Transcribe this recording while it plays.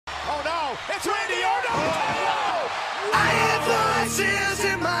It's Randy Orton. I have voices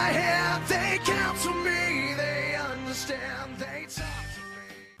in my head. They counsel me. They understand. They talk to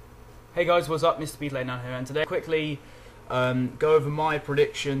me. Hey guys, what's up? Mr. Speedlane now here, and today quickly go over my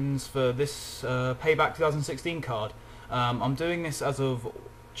predictions for this Payback 2016 card. I'm doing this as of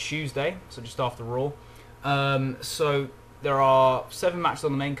Tuesday, so just after Raw. So there are 7 matches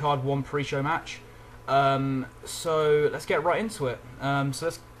on the main card, 1 pre-show match. So let's get right into it. So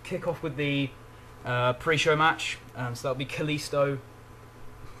let's kick off with the pre-show match. So that'll be Kalisto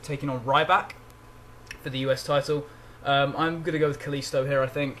taking on Ryback for the US title. I'm going to go with Kalisto here, I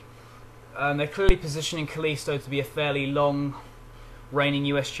think. They're clearly positioning Kalisto to be a fairly long reigning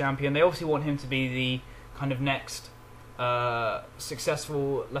US champion. They obviously want him to be the kind of next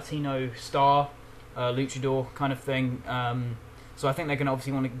successful Latino star, luchador kind of thing. So I think they're going to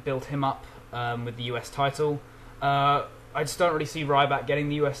obviously want to build him up with the US title. I just don't really see Ryback getting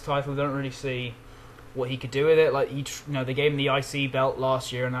the US title. I don't really see what he could do with it. Like they gave him the IC belt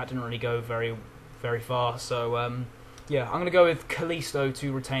last year, and that didn't really go very far. So yeah, I'm going to go with Kalisto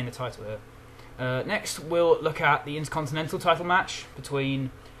to retain the title here. Next, we'll look at the Intercontinental title match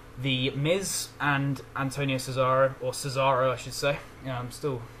between The Miz and Antonio Cesaro, or Cesaro, I should say. Yeah, I'm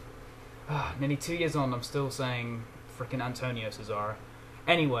still nearly 2 years on. I'm still saying frickin' Antonio Cesaro.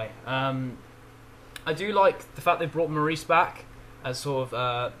 Anyway, I do like the fact they brought Maurice back as sort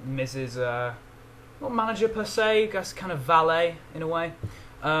of Miz's not manager per se, I guess kind of valet in a way.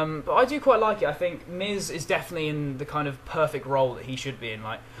 But I do quite like it. I think Miz is definitely in the kind of perfect role that he should be in.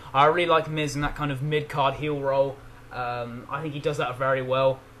 Like, I really like Miz in that kind of mid-card heel role. I think he does that very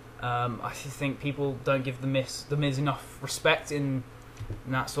well. I think people don't give the Miz enough respect in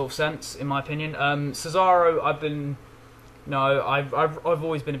that sort of sense, in my opinion. Cesaro, I've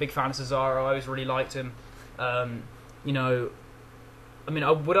always been a big fan of Cesaro. I always really liked him. Would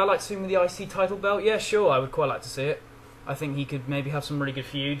I like to see him with the IC title belt? Yeah, sure, I would quite like to see it. I think he could maybe have some really good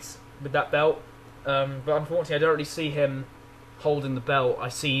feuds with that belt. But unfortunately, I don't really see him holding the belt. I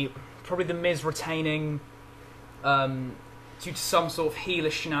see probably the Miz retaining due to some sort of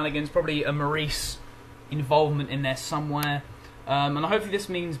heelish shenanigans, probably a Maurice involvement in there somewhere. And hopefully this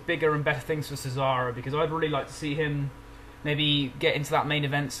means bigger and better things for Cesaro, because I'd really like to see him maybe get into that main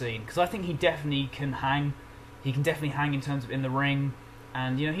event scene, because I think he definitely can hang. He can definitely hang in terms of in the ring.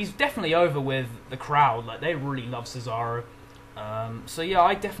 And, he's definitely over with the crowd. Like, they really love Cesaro. So, yeah,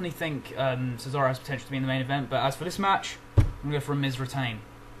 I definitely think Cesaro has potential to be in the main event. But as for this match, I'm going to go for a Miz retain.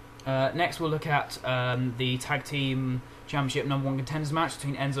 Next, we'll look at the Tag Team Championship #1 Contenders match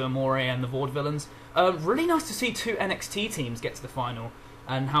between Enzo Amore and the Vaudevillains. Really nice to see 2 NXT teams get to the final,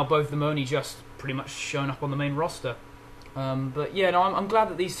 and how both of them only just pretty much shown up on the main roster. But, yeah, no, I'm glad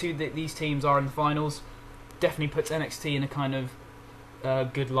that these teams are in the finals. Definitely puts NXT in a kind of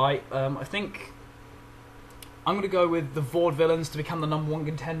good light. I think I'm going to go with the Vaudevillains to become the #1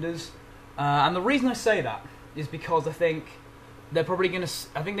 contenders. And the reason I say that is because I think they're probably going to...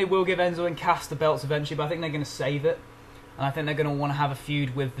 I think they will give Enzo and Cass the belts eventually, but I think they're going to save it. And I think they're going to want to have a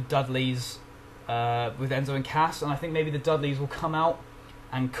feud with the Dudleys, with Enzo and Cass. And I think maybe the Dudleys will come out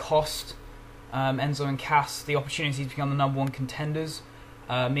and cost Enzo and Cass the opportunity to become the #1 contenders,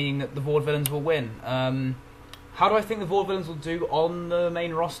 meaning that the Vaudevillains will win. How do I think the Vaudevillains will do on the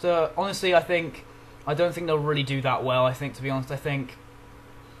main roster? Honestly, I don't think they'll really do that well. I think, to be honest, I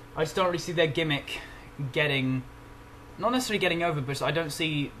just don't really see their gimmick getting, not necessarily getting over, but I don't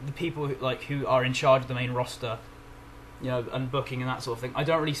see the people who are in charge of the main roster, and booking and that sort of thing. I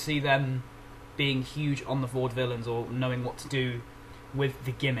don't really see them being huge on the Vaudevillains or knowing what to do with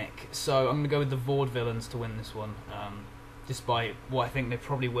the gimmick. So I'm going to go with the Vaudevillains to win this one, despite what I think they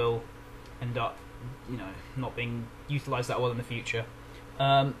probably will end up not being utilised that well in the future.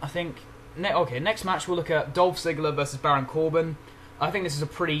 I think... next match we'll look at Dolph Ziggler versus Baron Corbin. I think this is a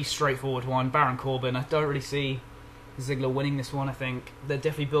pretty straightforward one. Baron Corbin, I don't really see Ziggler winning this one. I think they're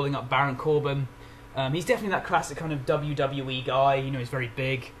definitely building up Baron Corbin. He's definitely that classic kind of WWE guy. He's very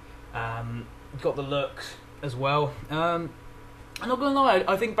big. Got the looks as well. I'm not going to lie,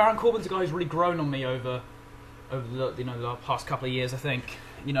 I think Baron Corbin's a guy who's really grown on me over the past couple of years, I think.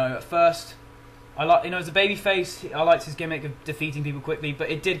 At first... as a babyface, I liked his gimmick of defeating people quickly, but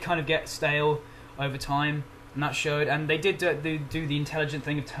it did kind of get stale over time, and that showed. And they did do the intelligent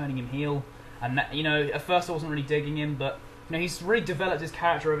thing of turning him heel, and that, at first I wasn't really digging him, but he's really developed his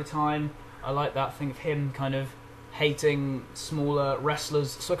character over time. I like that thing of him kind of hating smaller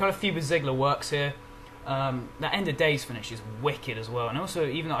wrestlers. So kind of feud with Ziggler works here. That End of Days finish is wicked as well, and also,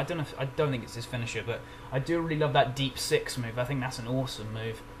 even though I don't think it's his finisher, but I do really love that Deep Six move. I think that's an awesome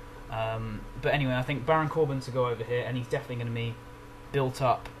move. But anyway, I think Baron Corbin to go over here, and he's definitely going to be built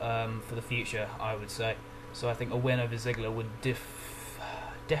up for the future, I would say. So I think a win over Ziggler would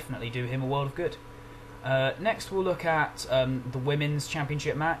definitely do him a world of good. Next, we'll look at the Women's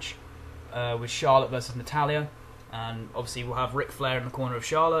Championship match with Charlotte versus Natalya. And obviously we'll have Ric Flair in the corner of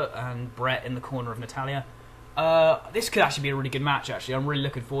Charlotte and Brett in the corner of Natalya. This could actually be a really good match, actually. I'm really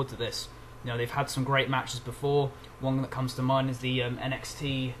looking forward to this. You know, they've had some great matches before. One that comes to mind is the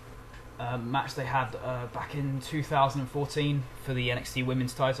NXT match they had back in 2014 for the NXT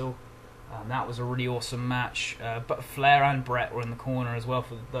Women's title. That was a really awesome match. But Flair and Brett were in the corner as well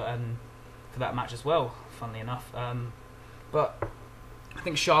for that match as well, funnily enough. But I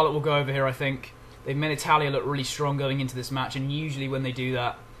think Charlotte will go over here, I think. They've made Natalya look really strong going into this match, and usually when they do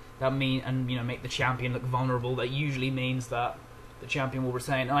that, make the champion look vulnerable, that usually means that the champion will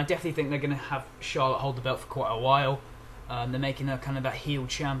retain. And I definitely think they're going to have Charlotte hold the belt for quite a while. They're making her kind of that heel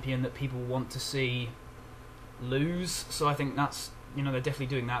champion that people want to see lose. So I think that's, they're definitely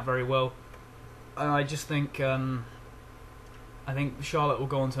doing that very well. I just think I think Charlotte will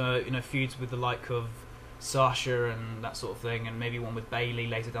go on to feuds with the like of Sasha and that sort of thing, and maybe one with Bayley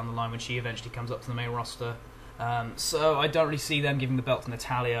later down the line when she eventually comes up to the main roster. So I don't really see them giving the belt to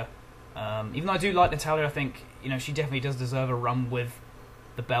Natalya. Even though I do like Natalya, I think she definitely does deserve a run with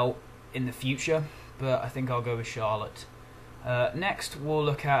the belt in the future. But I think I'll go with Charlotte. Next, we'll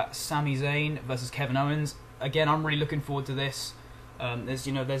look at Sami Zayn versus Kevin Owens. Again, I'm really looking forward to this.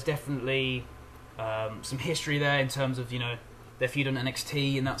 There's definitely some history there in terms of their feud on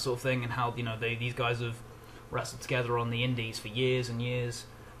NXT and that sort of thing, and how these guys have wrestled together on the indies for years and years.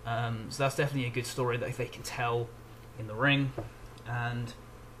 So that's definitely a good story that they can tell in the ring, and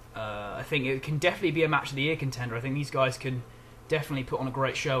I think it can definitely be a match of the year contender. I think these guys can definitely put on a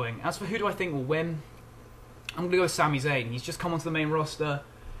great showing. As for who do I think will win, I'm going to go with Sami Zayn. He's just come onto the main roster.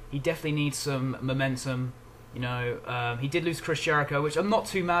 He definitely needs some momentum. He did lose Chris Jericho, which I'm not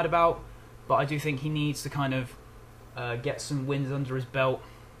too mad about, but I do think he needs to kind of get some wins under his belt,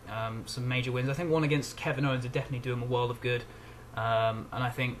 some major wins. I think one against Kevin Owens would definitely do him a world of good. And I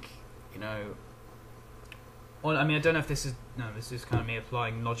think, I don't know if this is kind of me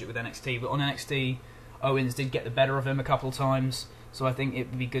applying logic with NXT, but on NXT, Owens did get the better of him a couple of times, so I think it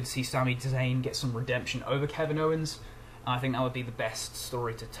would be good to see Sami Zayn get some redemption over Kevin Owens. I think that would be the best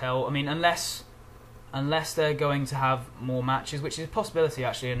story to tell. I mean, unless they're going to have more matches, which is a possibility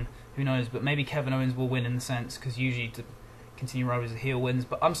actually, and who knows, but maybe Kevin Owens will win in the sense, because usually to continue road as a heel wins,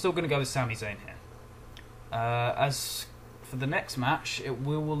 but I'm still going to go with Sami Zayn here. As for the next match,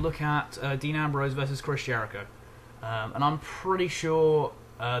 we will look at Dean Ambrose versus Chris Jericho. And I'm pretty sure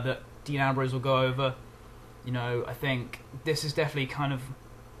that Dean Ambrose will go over. I think this is definitely kind of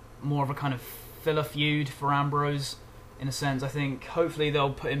more of a kind of filler feud for Ambrose, in a sense. I think hopefully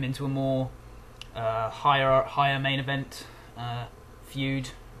they'll put him into a more higher main event feud,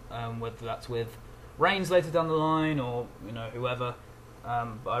 whether that's with Reigns later down the line or whoever.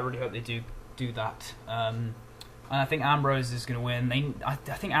 But I really hope they do that. And I think Ambrose is going to win. I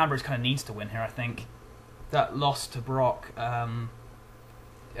think Ambrose kind of needs to win here. I think that loss to Brock. I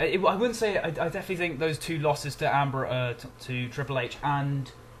wouldn't say. I definitely think those two losses to to Triple H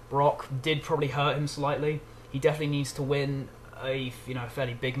and Brock did probably hurt him slightly. He definitely needs to win a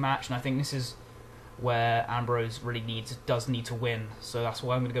fairly big match, and I think this is where Ambrose really does need to win. So that's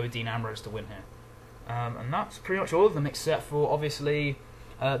why I'm going to go with Dean Ambrose to win here. And that's pretty much all of them, except for obviously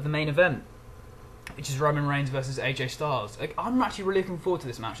the main event, which is Roman Reigns versus AJ Styles. I'm actually really looking forward to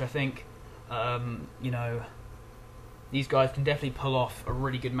this match. I think these guys can definitely pull off a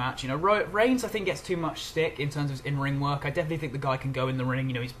really good match. Reigns I think gets too much stick in terms of his in-ring work. I definitely think the guy can go in the ring.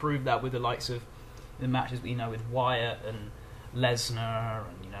 He's proved that with the likes of the matches with Wyatt and Lesnar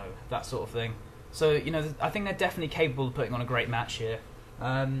and that sort of thing. So I think they're definitely capable of putting on a great match here.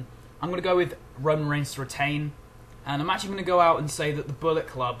 I'm going to go with Roman Reigns to retain, and I'm actually going to go out and say that the Bullet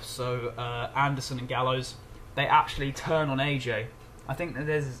Club, so Anderson and Gallows, they actually turn on AJ. I think that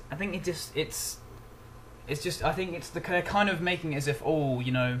they're kind of making it as if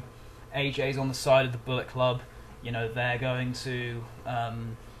AJ's on the side of the Bullet Club. They're going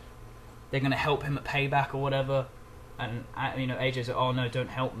to help him at Payback or whatever, and AJ's like, oh no, don't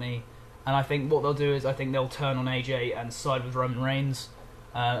help me. And I think what they'll do is they'll turn on AJ and side with Roman Reigns.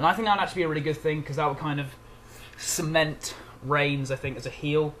 And I think that would actually be a really good thing, because that would kind of cement Reigns, I think, as a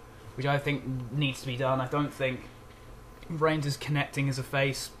heel, which I think needs to be done. I don't think Reigns is connecting as a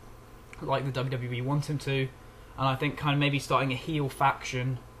face like the WWE want him to. And I think kind of maybe starting a heel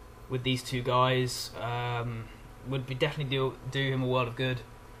faction with these two guys would definitely do him a world of good.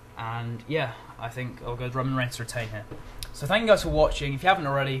 And yeah, I think I'll go with Roman Reigns to retain here. So thank you guys for watching. If you haven't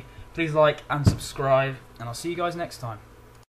already, please like and subscribe, and I'll see you guys next time.